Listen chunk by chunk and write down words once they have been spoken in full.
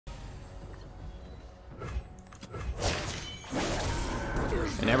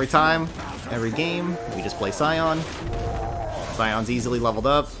And every time, every game, we just play Sion. Sion's easily leveled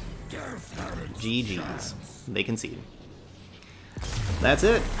up. GG's. They concede. That's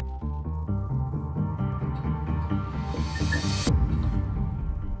it.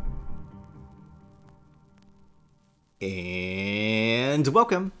 And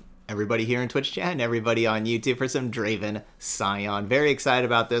welcome everybody here in Twitch chat and everybody on YouTube for some Draven Sion. Very excited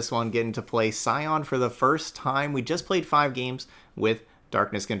about this one, getting to play Sion for the first time. We just played 5 games with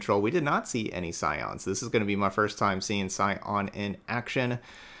Darkness Control. We did not see any Sions. This is going to be my first time seeing Sion in action.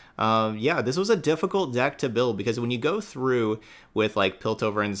 Yeah, this was a difficult deck to build because when you go through with like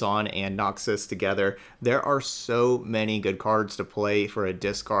Piltover and Zaun and Noxus together, there are so many good cards to play for a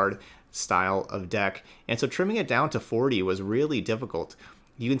discard style of deck. And so trimming it down to 40 was really difficult.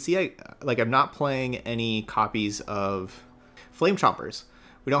 You can see I'm not playing any copies of Flame Chompers.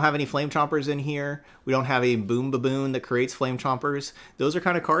 We don't have any Flame Chompers in here. We don't have a Boom Baboon that creates Flame Chompers. Those are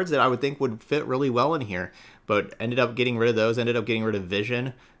kind of cards that I would think would fit really well in here, but ended up getting rid of those, ended up getting rid of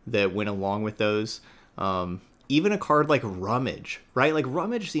Vision that went along with those. Even a card like Rummage, right? Like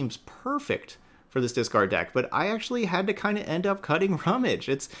Rummage seems perfect for this discard deck, but I actually had to kind of end up cutting Rummage.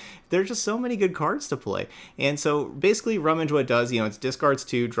 There's just so many good cards to play. And so basically Rummage, what it does, it's discards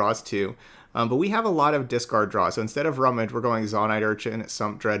 2, draws 2. But we have a lot of discard draws. So instead of Rummage, we're going Zaunite Urchin,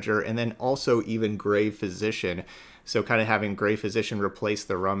 Sump Dredger, and then also even Grave Physician. So kind of having Grave Physician replace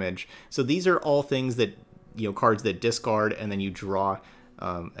the Rummage. So these are all things that, cards that discard and then you draw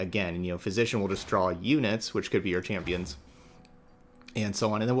again. And, Physician will just draw units, which could be your champions, and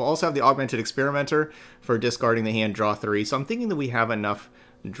so on. And then we'll also have the Augmented Experimenter for discarding the hand, draw 3. So I'm thinking that we have enough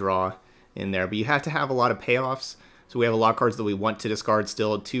draw in there, but you have to have a lot of payoffs. So we have a lot of cards that we want to discard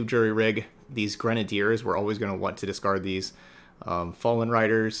still. 2 Jury Rig, these Grenadiers, we're always going to want to discard these. Fallen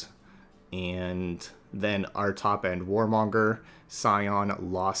Riders, and then our top end, Warmonger, Sion,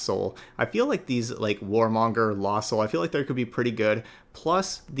 Lost Soul. I feel like these, like Warmonger, Lost Soul, I feel like they could be pretty good.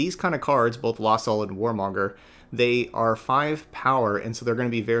 Plus, these kind of cards, both Lost Soul and Warmonger, they are 5 power, and so they're going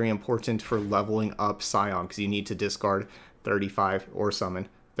to be very important for leveling up Sion, because you need to discard 35 or summon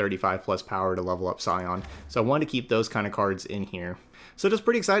 35 plus power to level up Sion. So I wanted to keep those kind of cards in here. So just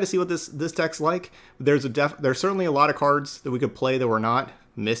pretty excited to see what this deck's like. There's certainly a lot of cards that we could play that we're not.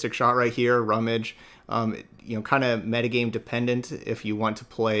 Mystic Shot right here, Rummage. Kind of metagame dependent if you want to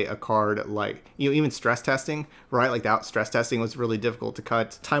play a card like, even Stress Testing, right? Like that Stress Testing was really difficult to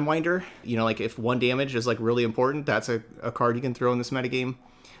cut. Time Winder, like if 1 damage is like really important, that's a card you can throw in this metagame.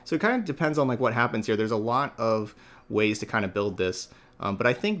 So it kind of depends on like what happens here. There's a lot of ways to kind of build this. But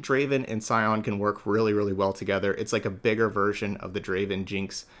I think Draven and Sion can work really, really well together. It's like a bigger version of the Draven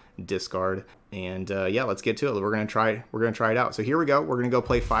Jinx discard. And yeah, let's get to it. We're gonna try it out. So here we go. We're gonna go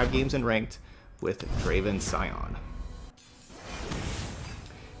play 5 games in ranked with Draven Sion.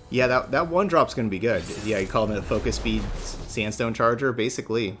 Yeah, that 1-drop's gonna be good. Yeah, you call it a Focus Speed Sandstone Charger,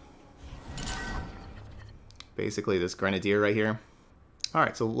 basically this Grenadier right here. All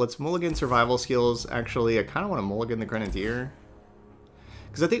right, so let's mulligan survival skills. Actually, I kind of want to mulligan the Grenadier,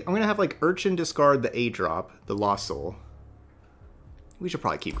 because I think I'm going to have like Urchin discard the 8-drop, the Lost Soul. We should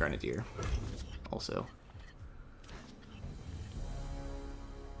probably keep Grenadier also.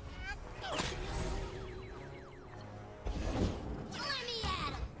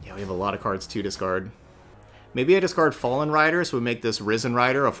 Yeah, we have a lot of cards to discard. Maybe I discard Fallen Rider, so we make this Risen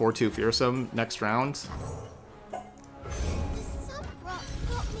Rider a 4/2 Fearsome next round.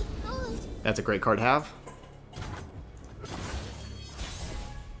 That's a great card to have.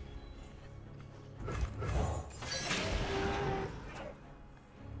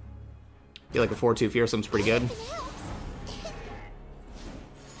 I feel like a 4/2 Fearsome's pretty good.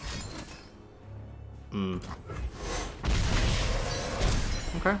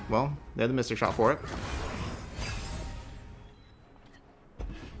 Okay, well, they had the Mystic Shot for it.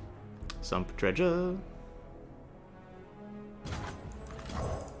 Sump Dredger.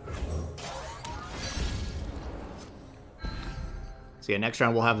 So yeah, next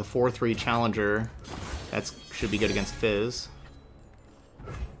round we'll have the 4/3 Challenger. That should be good against Fizz.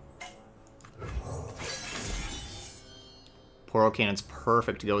 Poro Cannon's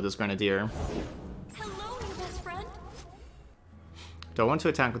perfect to go with this Grenadier. Hello, new best friend. Do I want to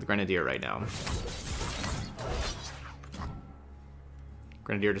attack with the Grenadier right now?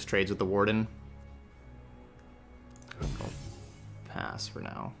 Grenadier just trades with the Warden. I'll pass for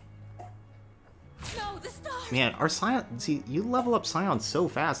now. No, the stars. Man, our Sion... See, you level up Sion so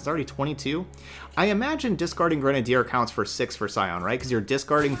fast. It's already 22. I imagine discarding Grenadier counts for 6 for Sion, right? Because you're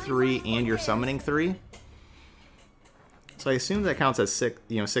discarding 3 and you're summoning 3. So I assume that counts as 6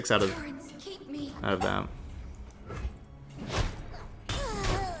 out of that.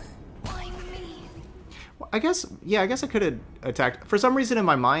 I guess, yeah, I guess I could have attacked. For some reason in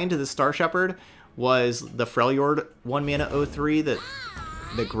my mind, the Star Shepherd was the Freljord 1 mana 0/3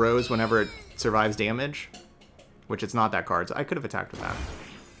 that grows whenever it survives damage, which it's not that card, so I could have attacked with that.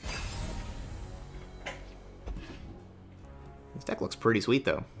 This deck looks pretty sweet,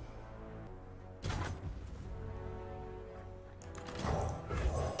 though.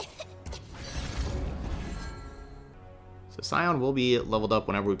 So Sion will be leveled up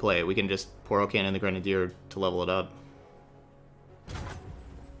whenever we play it. We can just Poro Cannon the Grenadier to level it up.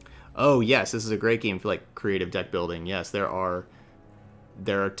 Oh yes, this is a great game for like creative deck building. Yes, there are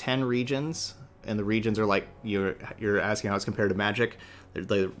 10 regions, and the regions are like you're asking how it's compared to Magic.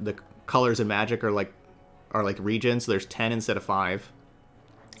 The colors in Magic are like regions. So there's 10 instead of 5.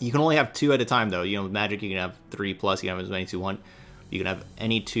 You can only have 2 at a time though. You know, with Magic you can have 3 plus. You can have as many as you want. You can have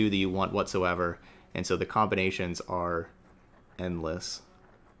any 2 that you want whatsoever, and so the combinations are endless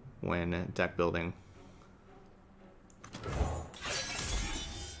when deck building.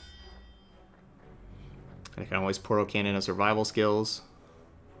 I can always Poro Cannon as survival skills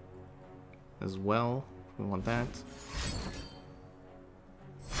as well. We want that.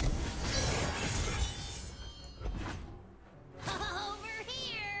 Over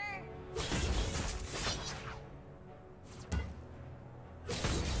here.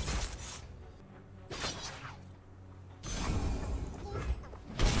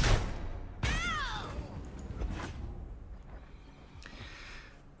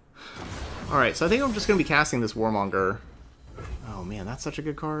 Alright, so I think I'm just going to be casting this Warmonger. Oh man, that's such a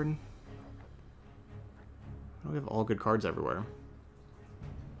good card. We have all good cards everywhere.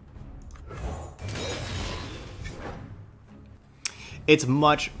 It's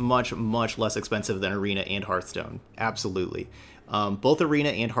much, much, much less expensive than Arena and Hearthstone. Absolutely. Both Arena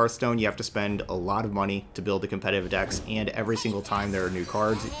and Hearthstone, you have to spend a lot of money to build the competitive decks, and every single time there are new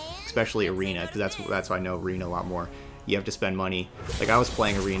cards, especially Arena, because that's why I know Arena a lot more. You have to spend money. Like, I was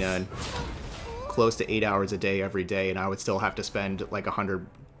playing Arena and close to 8 hours a day every day, and I would still have to spend like 100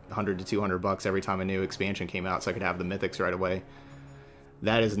 to 200 bucks every time a new expansion came out so I could have the mythics right away.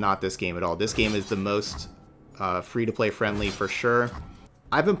 That is not this game at all. This game is the most free-to-play friendly for sure.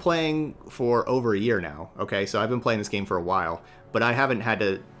 I've been playing for over a year now, okay? So I've been playing this game for a while, but I haven't had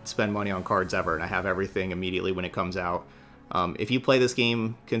to spend money on cards ever, and I have everything immediately when it comes out. If you play this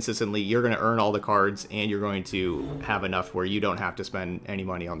game consistently, you're going to earn all the cards, and you're going to have enough where you don't have to spend any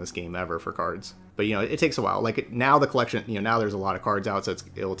money on this game ever for cards. But, you know, it takes a while. Like, now the collection, you know, now there's a lot of cards out, so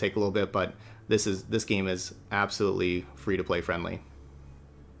it will take a little bit, but this game is absolutely free-to-play friendly.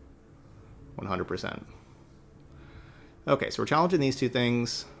 100%. Okay, so we're challenging these two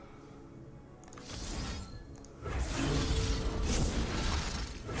things.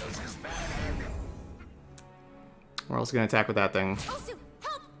 We're also going to attack with that thing. Osu,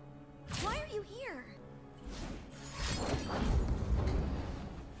 help! Why are you here?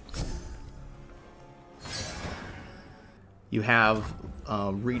 You have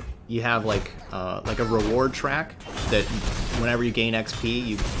like a reward track that whenever you gain XP,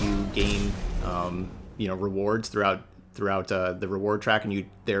 you gain you know, rewards throughout the reward track, and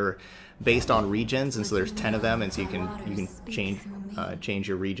they're based on regions, and so there's 10 of them, and so you can change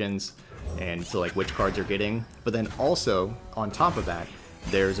your regions and so like which cards you're getting. But then also on top of that,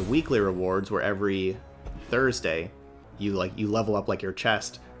 there's weekly rewards where every Thursday you level up like your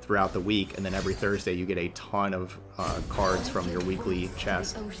chest throughout the week, and then every Thursday you get a ton of cards from your weekly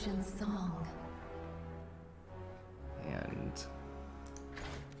chest. And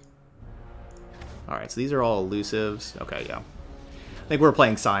all right, so these are all elusives. Okay, yeah. I think we're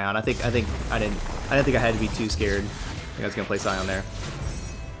playing Sion. I didn't think I had to be too scared. I think I was gonna play Sion there.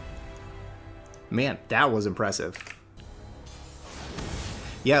 Man, that was impressive.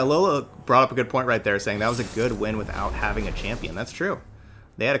 Yeah, Lola brought up a good point right there, saying that was a good win without having a champion. That's true.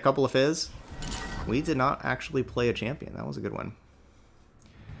 They had a couple of Fizz. We did not actually play a champion. That was a good one.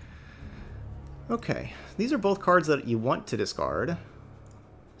 Okay, these are both cards that you want to discard.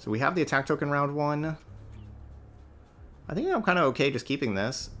 So we have the attack token round 1. I think I'm kind of okay just keeping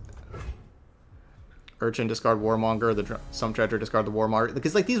this. Urchin, discard Warmonger. Some Treasure, discard the Warmonger.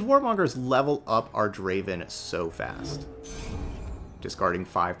 Because like these Warmongers level up our Draven so fast. Discarding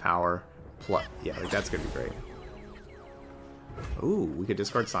 5 power. Plus, yeah, like that's going to be great. Ooh, we could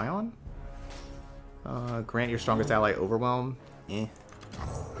discard Sion? Grant your strongest ally Overwhelm. Eh.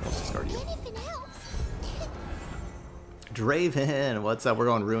 Let's discard you. Draven, what's up? We're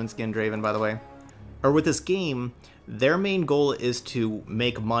going Ruin Skin Draven, by the way. Or with this game, their main goal is to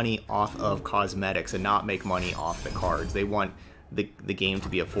make money off of cosmetics and not make money off the cards. They want the game to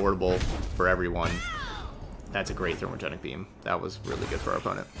be affordable for everyone. That's a great Thermogenic Beam. That was really good for our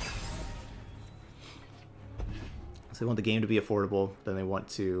opponent. they want the game to be affordable. Then they want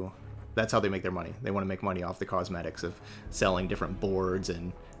to... That's how they make their money. They want to make money off the cosmetics of selling different boards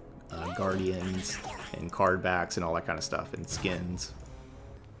and guardians and card backs and all that kind of stuff, and skins.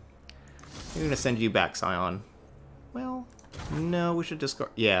 I'm going to send you back, Sion. Well, no, we should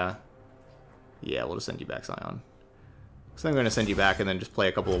discard... Yeah. Yeah, we'll just send you back, Sion. So I'm going to send you back and then just play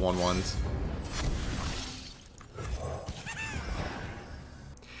a couple of 1/1s.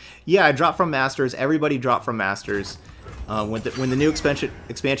 Yeah, I dropped from Masters. Everybody dropped from Masters. When the new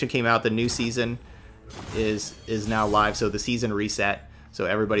expansion came out, the new season is now live. So the season reset. So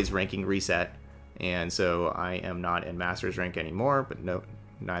everybody's ranking reset. And so I am not in Masters rank anymore. But no,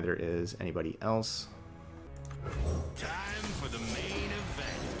 neither is anybody else. Time for the main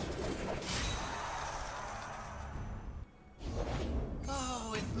event.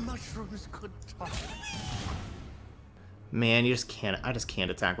 Oh, if mushrooms could talk. Man, you just can't. I just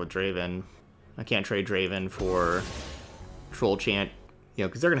can't attack with Draven. I can't trade Draven for Troll Chant, you know,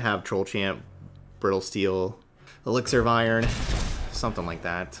 because they're gonna have Troll Chant, Brittle Steel, Elixir of Iron, something like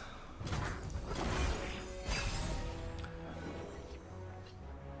that.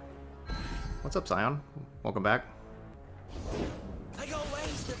 What's up, Sion? Welcome back. I got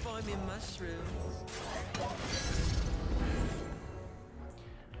ways to find me mushrooms.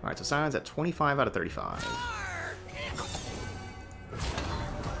 All right, so Sion's at 25 out of 35.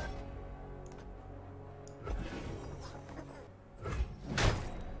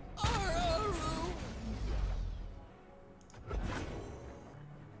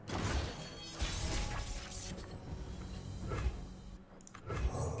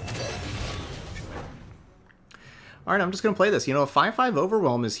 All right, I'm just gonna play this. You know, a 5/5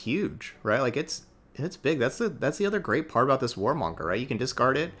 overwhelm is huge, right? Like it's big. That's the other great part about this Warmonger, right? You can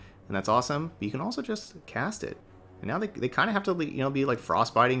discard it, and that's awesome. But you can also just cast it. And now they kind of have to, you know, be like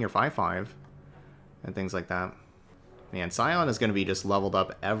frostbiting your 5/5 and things like that. Man, Sion is gonna be just leveled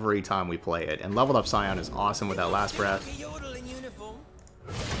up every time we play it, and leveled up Sion is awesome with that last breath.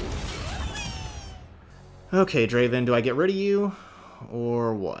 Okay, Draven, do I get rid of you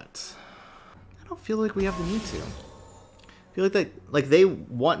or what? I don't feel like we have the need to. I feel like they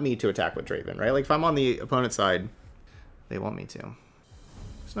want me to attack with Draven, right? Like if I'm on the opponent's side, they want me to.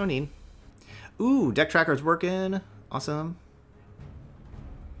 There's no need. Ooh, deck tracker's working. Awesome.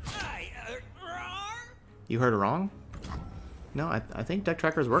 You heard it wrong? No, I think deck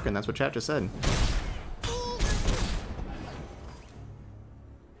tracker's working. That's what chat just said.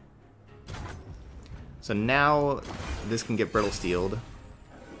 So now this can get brittle steeled.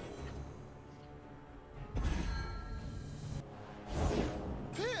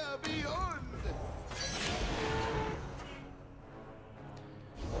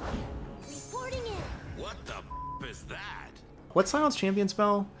 What's Sion's champion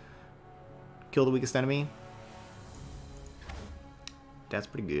spell? Kill the weakest enemy. That's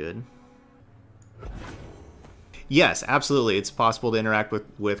pretty good. Yes, absolutely. It's possible to interact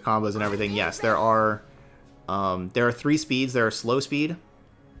with combos and everything. Yes, there are 3 speeds. There are slow speed,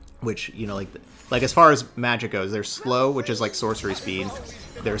 which, you know, like as far as magic goes, there's slow, which is like sorcery speed.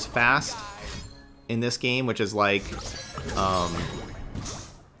 There's fast in this game, which is like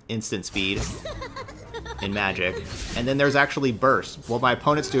instant speed in Magic. And then there's actually burst. What my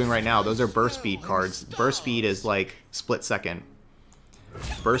opponent's doing right now, those are burst speed cards. Burst speed is like split second.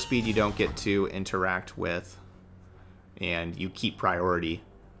 Burst speed you don't get to interact with, and you keep priority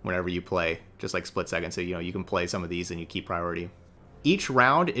whenever you play, just like split second. So, you know, you can play some of these and you keep priority. Each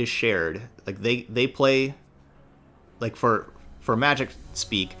round is shared. Like they play, like for Magic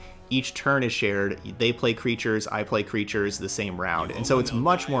speak, each turn is shared. They play creatures, I play creatures the same round. And so it's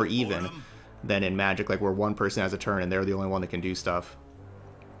much more even than in Magic, like where one person has a turn and they're the only one that can do stuff.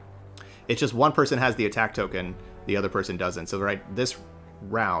 It's just one person has the attack token, the other person doesn't. So right, this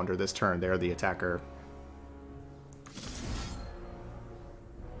round or this turn, they're the attacker.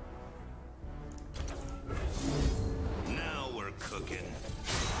 Now we're cooking.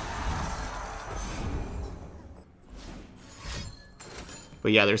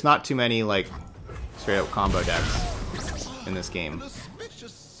 But yeah, there's not too many like straight up combo decks in this game.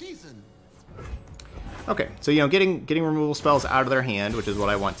 Okay, so you know, getting removal spells out of their hand, which is what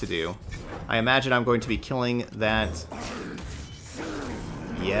I want to do. I imagine I'm going to be killing that.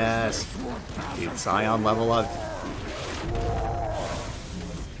 Yes, dude, Sion level up.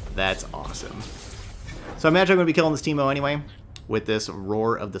 That's awesome. So I imagine I'm going to be killing this Teemo anyway with this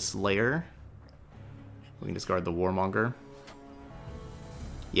Roar of the Slayer. We can discard the Warmonger.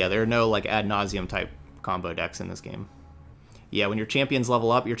 Yeah, there are no like ad nauseum type combo decks in this game. Yeah, when your champions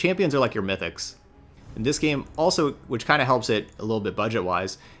level up, your champions are like your mythics. In this game, also, which kind of helps it a little bit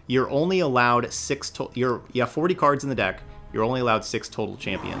budget-wise, you're only allowed 6 you have 40 cards in the deck. You're only allowed 6 total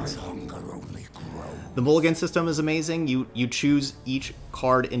champions. The mulligan system is amazing. You choose each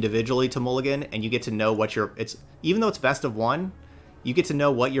card individually to mulligan, and you get to know what even though it's best of 1, you get to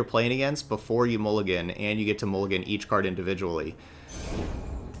know what you're playing against before you mulligan, and you get to mulligan each card individually.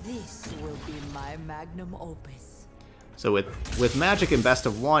 This will be my magnum opus. So with Magic and best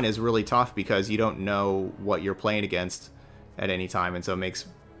of 1 is really tough because you don't know what you're playing against at any time, and so it makes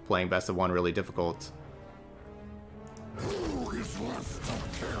playing best of 1 really difficult.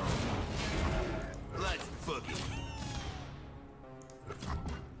 Let's boogie.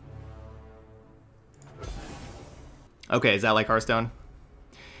 Okay, is that like Hearthstone?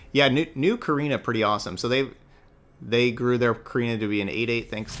 Yeah, new Karina, pretty awesome. So they grew their Karina to be an 8/8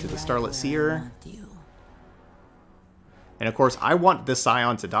 thanks to the Starlit Seer. And of course, I want this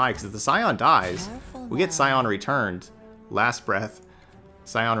Scion to die, because if the Scion dies, we get Scion returned. Last breath.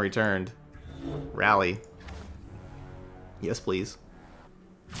 Scion returned. Rally. Yes, please.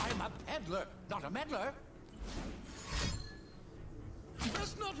 I'm a peddler, not a meddler.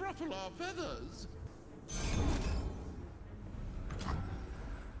 Let's not ruffle our feathers.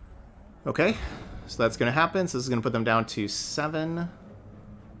 Okay, so that's going to happen. So this is going to put them down to 7.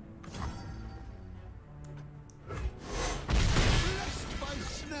 Blessed by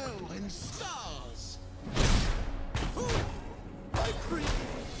snow and stars. I creep.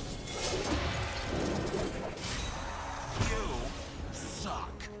 You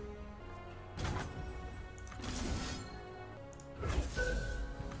suck.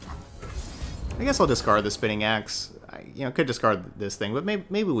 I guess I'll discard the Spinning Axe. I could discard this thing, but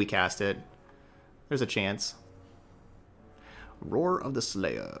maybe we cast it. There's a chance. Roar of the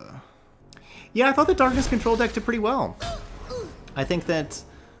Slayer. Yeah, I thought the Darkness Control deck did pretty well. I think that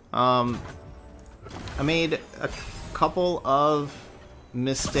I made a couple of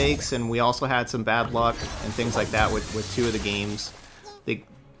mistakes, and we also had some bad luck and things like that with 2 of the games. The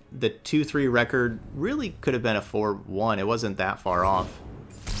 2-3 record really could have been a 4-1. It wasn't that far off.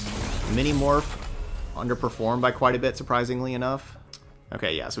 Mini Morph underperformed by quite a bit, surprisingly enough.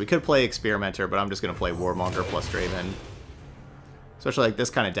 Okay, yeah, so we could play Experimenter, but I'm just going to play Warmonger plus Draven. Especially like this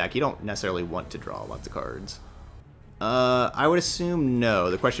kind of deck, you don't necessarily want to draw lots of cards. I would assume no.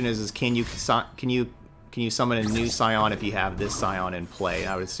 The question is can you summon a new Scion if you have this Scion in play?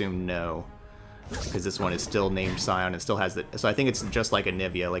 I would assume no, because this one is still named Scion. It still has the. So I think it's just like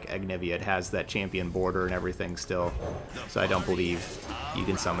Anivia, like Agnivia. It has that champion border and everything still. So I don't believe you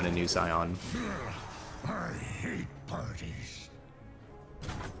can summon a new Scion. I hate parties.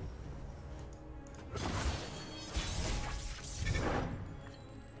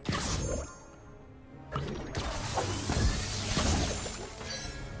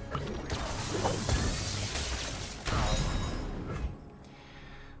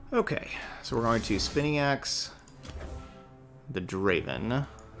 Okay, so we're going to Spinning Axe, the Draven.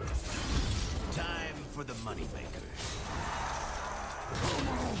 Time for the moneymaker.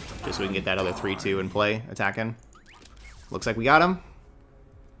 Just so we can get that other 3/2 in play, attacking. Looks like we got him.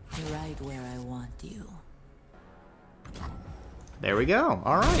 Right where I want you. There we go.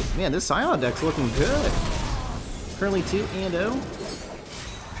 Alright. Man, this Scion deck's looking good. Currently 2-0.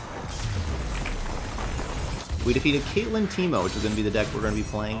 We defeated Caitlyn Teemo, which is going to be the deck we're going to be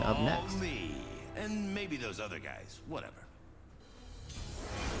playing up next. Me and maybe those other guys. Whatever.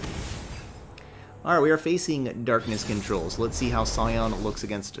 Alright, we are facing Darkness Controls. Let's see how Scion looks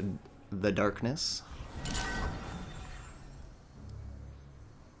against the Darkness.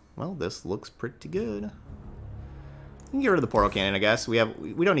 Well, this looks pretty good. We can get rid of the Poro Cannon, I guess. We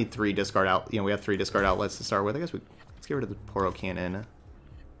don't need 3 discard out. We have 3 discard outlets to start with. I guess let's get rid of the Poro Cannon.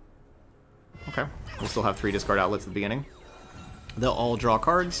 Okay, we'll still have 3 discard outlets at the beginning. They'll all draw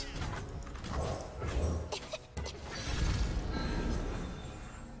cards.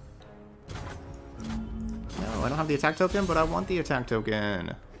 No, I don't have the attack token, but I want the attack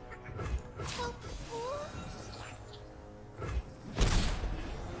token.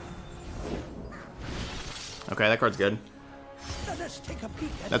 Okay, that card's good.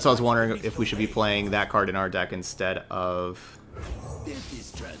 That's why I was wondering if we should be playing that card in our deck instead of...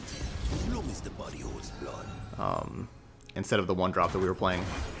 instead of the 1-drop that we were playing.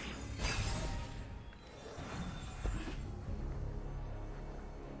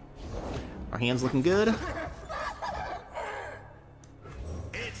 Our hand's looking good.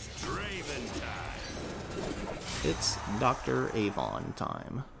 It's Draven time. It's Dr. Avon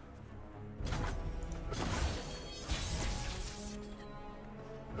time.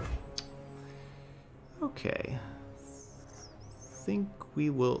 Okay. Think we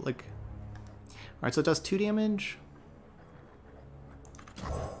will, like... Alright, so it does 2 damage.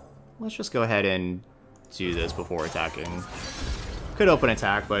 Let's just go ahead and do this before attacking. Could open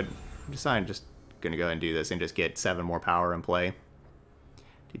attack, but I'm just gonna go ahead and do this and just get 7 more power in play.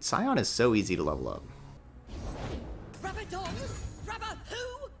 Dude, Sion is so easy to level up.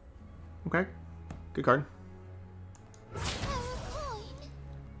 Okay, good card.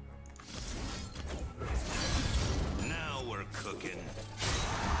 Now we're cooking.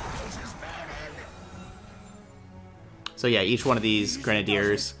 So yeah, each one of these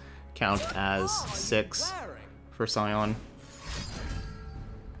Grenadiers count as 6 for Sion.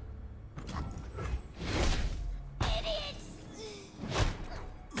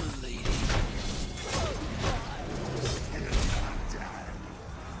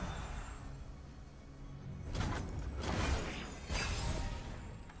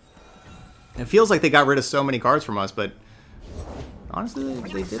 It feels like they got rid of so many cards from us, but honestly,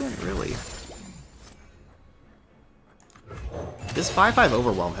 they didn't really. This 5/5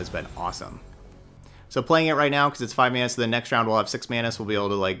 Overwhelm has been awesome. So playing it right now, because it's 5 mana, so the next round we'll have 6 mana, so we'll be able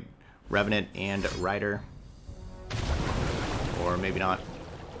to, like, Revenant and Rider. Or maybe not.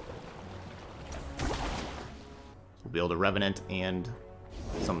 We'll be able to Revenant and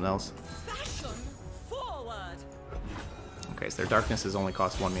something else. Okay, so their Darknesses only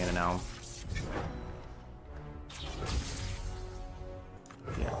cost 1 mana now.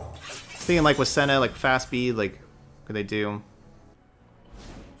 Yeah. Thinking, like, with Senna, like, fast speed, like, what could they do?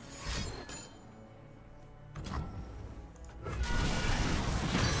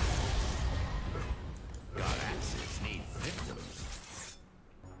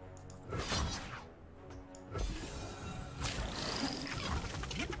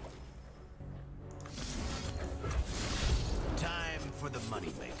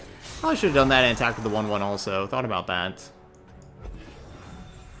 Probably should have done that and attacked with the 1/1 also. Thought about that.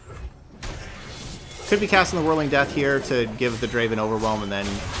 Could be casting the Whirling Death here to give the Draven Overwhelm and then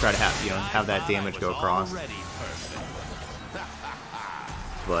try to have, have that damage go across.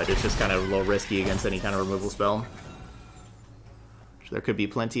 But it's just kind of a little risky against any kind of removal spell. So there could be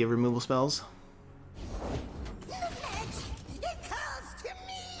plenty of removal spells.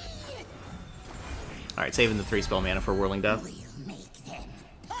 Alright, saving the 3 spell mana for Whirling Death.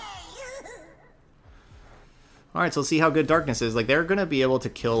 Alright, so let's see how good Darkness is. Like, they're going to be able to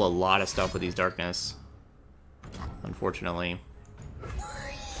kill a lot of stuff with these Darkness. Unfortunately.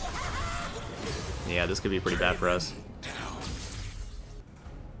 Yeah, this could be pretty bad for us.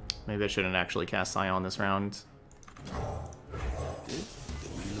 Maybe I shouldn't actually cast Sion this round.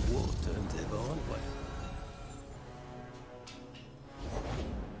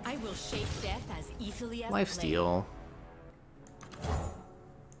 I will shape death as easily as Lifesteal.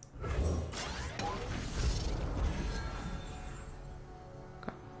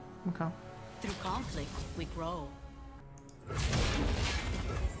 Okay. Through conflict, we grow.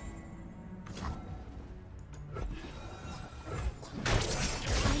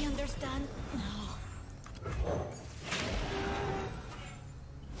 I understand. No.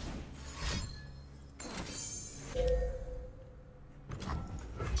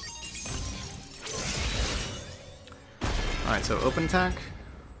 Alright, so open attack.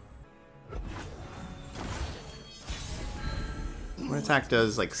 One attack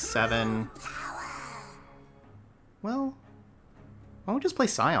does like 7. Well, why don't we just play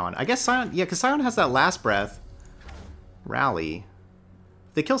Sion? I guess Sion, yeah, because Sion has that last breath. Rally.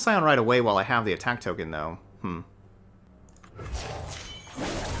 They kill Sion right away while I have the attack token, though.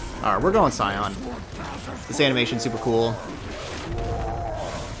 Alright, we're going Sion. This animation's super cool.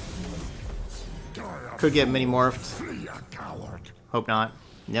 Could get mini morphed. Hope not.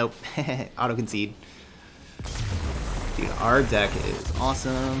 Nope. Auto concede. Dude, our deck is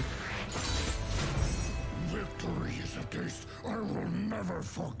awesome. Victory is a taste I will never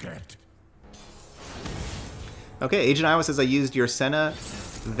forget. Okay, Agent Iowa says I used your Senna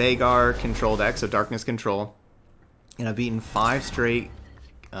Veigar control deck, so Darkness control, and I've beaten 5 straight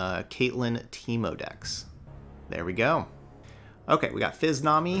Caitlyn Teemo decks. There we go. Okay, we got Fizz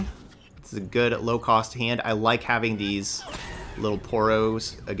Nami. This is a good low-cost hand. I like having these little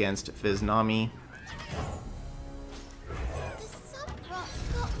poros against Fizz Nami.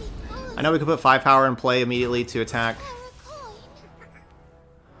 I know we could put 5 power in play immediately to attack,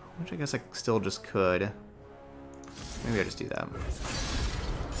 which I guess I still just could. Maybe I just do that.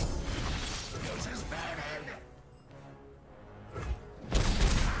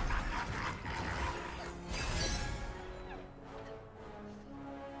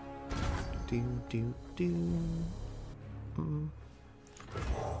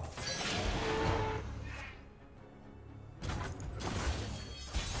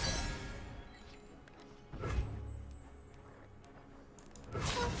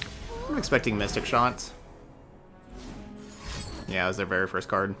 I'm expecting Mystic Shot. Yeah, it was their very first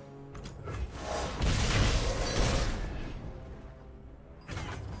card.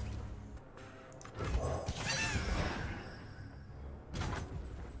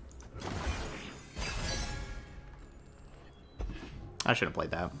 I should have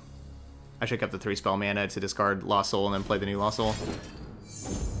played that. I should have kept the 3 spell mana to discard Lost Soul and then play the new Lost Soul.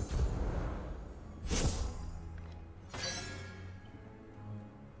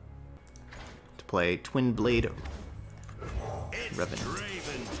 To play Twin Blade Revenant.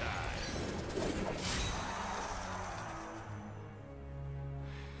 Draven time.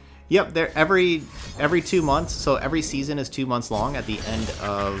 Yep, they're every 2 months, so every season is 2 months long. At the end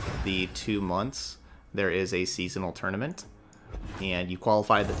of the 2 months, there is a seasonal tournament. And you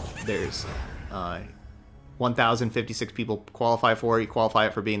qualify, there's 1,056 people qualify for it. You qualify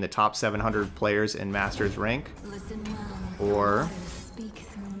it for being the top 700 players in Masters rank. Listen well. Or, Speak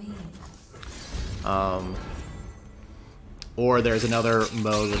through me. or there's another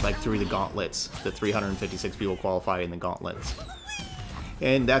mode with like through the gauntlets. The 356 people qualify in the gauntlets.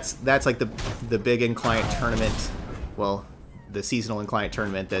 And that's like the big in client tournament. Well, the seasonal in client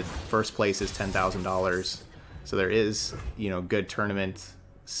tournament that first place is $10,000. So there is, you know, good tournament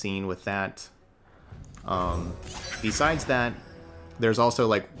scene with that. Besides that, there's also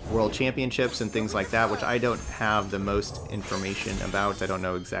like world championships and things like that, which I don't have the most information about. I don't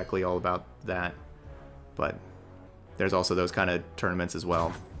know exactly all about that, but there's also those kind of tournaments as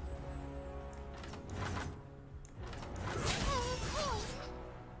well.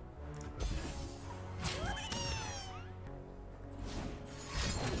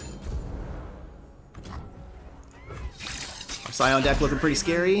 Sion deck looking pretty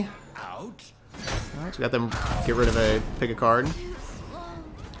scary. Out. Alright, so we got them get rid of pick a card. So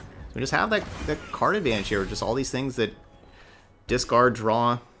we just have that card advantage here, just all these things that discard,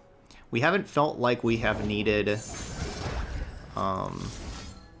 draw. We haven't felt like we have needed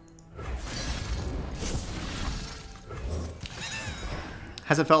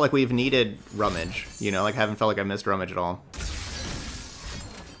hasn't felt like we've needed Rummage, you know, like haven't felt like I missed Rummage at all.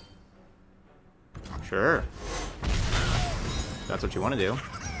 Sure. That's what you want to do.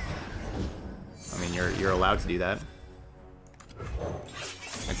 I mean, you're allowed to do that.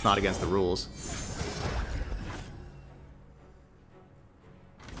 It's not against the rules.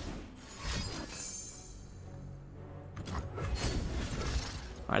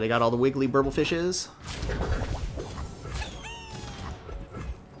 Alright, they got all the wiggly burble fishes.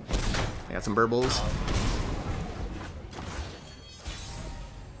 They got some burbles.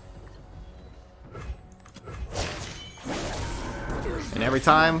 And every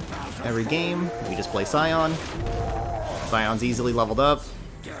time, every game, we just play Sion. Sion's easily leveled up.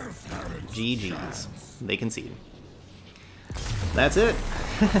 GG's. They concede. That's it.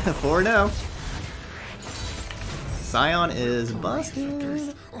 4-0. Sion is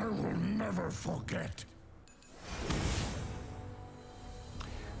busted. I will never forget.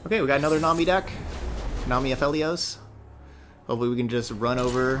 Okay, we got another Nami deck. Nami Aphelios. Hopefully we can just run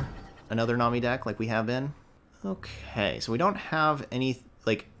over another Nami deck like we have been. Okay, so we don't have any,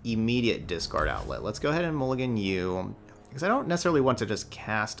 like, immediate discard outlet. Let's go ahead and mulligan you, because I don't necessarily want to just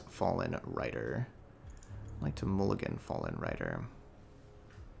cast Fallen Rider. I like to mulligan Fallen Rider.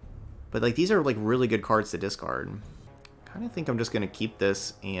 But, like, these are, like, really good cards to discard. Kind of think I'm just going to keep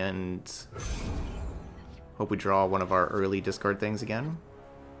this and hope we draw one of our early discard things again.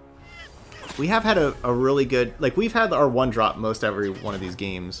 We have had a really good, like, we've had our 1-drop most every one of these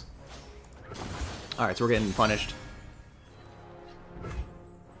games. Alright, so we're getting punished.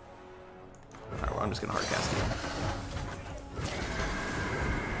 Alright, well, I'm just gonna hardcast you.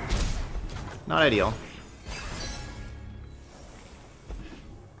 Not ideal.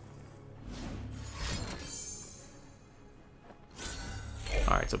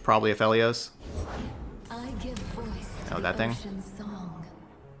 Alright, so probably Aphelios. I give voice Oh, to that thing? ocean's song.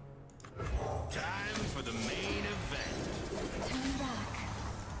 Time for the main event. Turn back.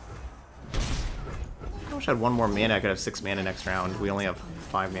 I wish I had 1 more mana. I could have 6 mana next round. We only have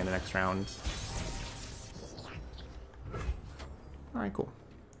 5 mana next round. Alright, cool.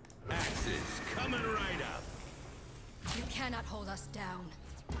 Axes coming right up. You cannot hold us down.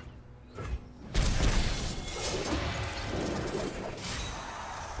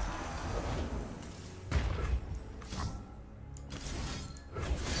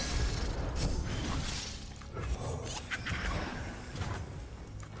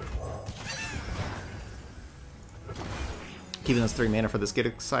 Keeping those 3 mana for this Get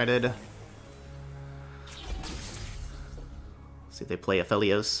Excited. See if they play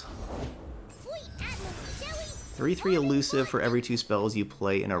Aphelios. Sweet Admiral Joey. 3/3 elusive for every 2 spells you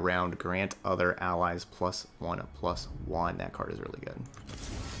play in a round. Grant other allies +1/+1. That card is really good.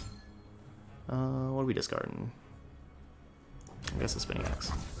 What are we discarding? I guess the Spinning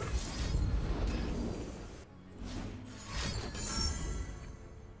Axe.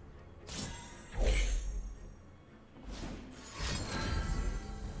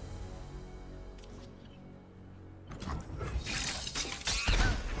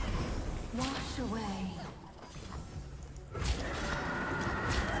 Wash away.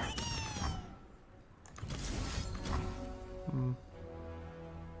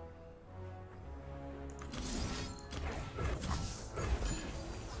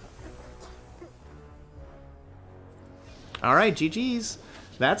 All right, GG's.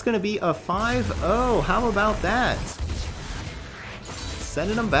 That's going to be a 5-0. How about that?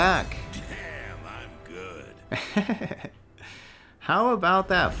 Sending them back. Damn, I'm good. How about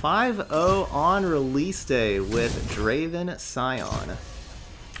that? 5-0 on release day with Draven Sion.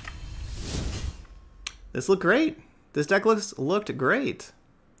 This looked great. This deck looked great.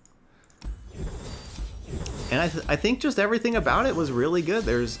 And I think just everything about it was really good.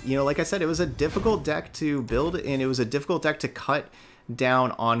 There's, you know, like I said, it was a difficult deck to build, and it was a difficult deck to cut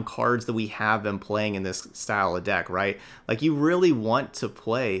down on cards that we have been playing in this style of deck, right? Like, you really want to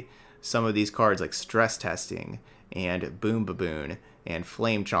play some of these cards like Stress Testing and Boom Baboon and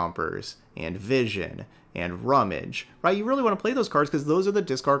Flame Chompers and Vision and Rummage, right? You really want to play those cards because those are the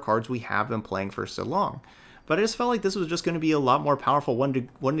discard cards we have been playing for so long. But I just felt like this was just going to be a lot more powerful. Wanted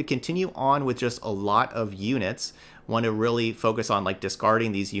to continue on with just a lot of units. Wanted to really focus on like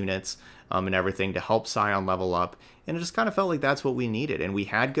discarding these units and everything to help Sion level up. And it just kind of felt like that's what we needed. And we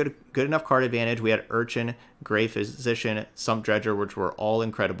had good enough card advantage. We had Urchin, Grey Physician, Sump Dredger, which were all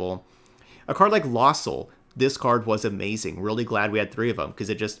incredible. A card like Lost Soul, this card was amazing. Really glad we had 3 of them because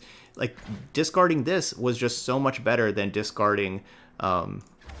it just, like, discarding this was just so much better than discarding...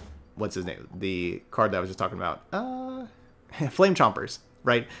 what's his name? The card that I was just talking about. Flame Chompers,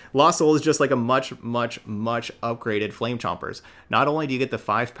 right? Lost Soul is just like a much upgraded Flame Chompers. Not only do you get the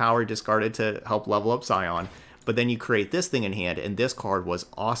 5 power discarded to help level up Sion, but then you create this thing in hand, and this card was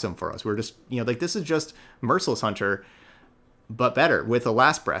awesome for us. We're just, you know, like, this is just Merciless Hunter, but better with a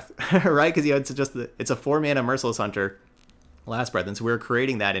Last Breath, right? Because, you know, it's a 4-mana Merciless Hunter Last Breath, and so we were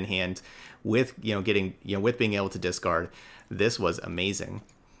creating that in hand with, you know, getting, you know, with being able to discard. This was amazing.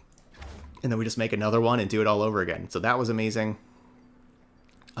 And then we just make another one and do it all over again. So that was amazing.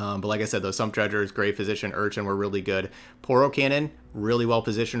 But like I said, those Sump Dredgers, Grey Physician, Urchin were really good. Poro Cannon, really well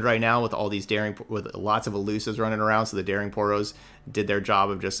positioned right now with all these with lots of elusives running around. So the Daring Poros did their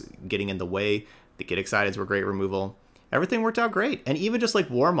job of just getting in the way. The Get Exciteds were great removal. Everything worked out great. And even just like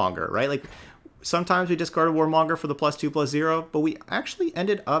Warmonger, right? Like, sometimes we discarded Warmonger for the +2/+0, but we actually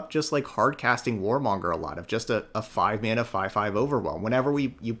ended up just like hard casting Warmonger a lot of just a 5-mana 5/5 overwhelm. Whenever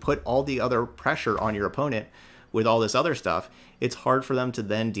you put all the other pressure on your opponent with all this other stuff, it's hard for them to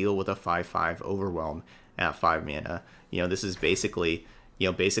then deal with a 5/5 overwhelm at 5 mana. You know, this is basically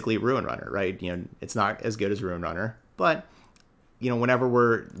Ruin Runner, right? You know, it's not as good as Ruin Runner, but you know, whenever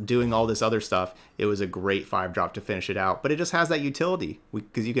we're doing all this other stuff, it was a great 5-drop to finish it out. But it just has that utility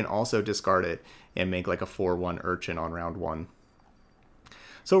because you can also discard it and make like a 4/1 Urchin on round 1.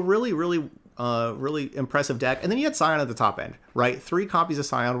 So really impressive deck. And then you had Sion at the top end, right? 3 copies of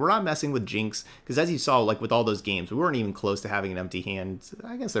Sion. We're not messing with Jinx because, as you saw, like with all those games, we weren't even close to having an empty hand.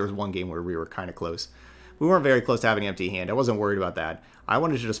 I guess there was one game where we were kind of close. We weren't very close to having an empty hand. I wasn't worried about that. I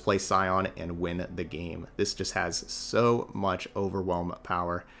wanted to just play Sion and win the game. This just has so much overwhelm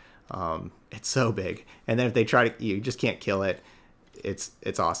power. It's so big. And then if they try to, you just can't kill it.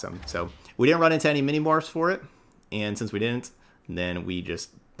 It's awesome. So we didn't run into any mini morphs for it. And since we didn't, then we just,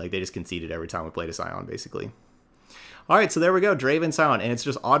 like, they just conceded every time we played a Sion, basically. All right, so there we go, Draven Sion, and it's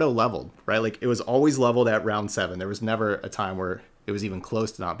just auto-leveled, right? Like, it was always leveled at round 7. There was never a time where it was even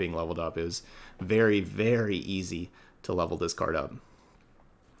close to not being leveled up. It was very, very easy to level this card up.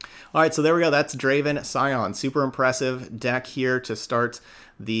 All right, so there we go. That's Draven Sion. Super impressive deck here to start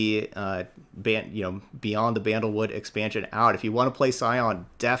the Beyond the Bandlewood expansion out. If you want to play Sion,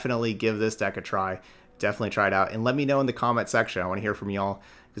 definitely give this deck a try. Definitely try it out, and let me know in the comment section. I want to hear from y'all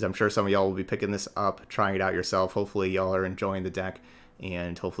because I'm sure some of y'all will be picking this up, trying it out yourself. Hopefully y'all are enjoying the deck,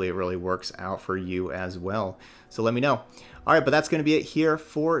 and hopefully it really works out for you as well. So let me know. All right, but that's going to be it here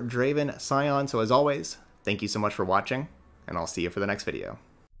for Draven Sion. So as always, thank you so much for watching, and I'll see you for the next video.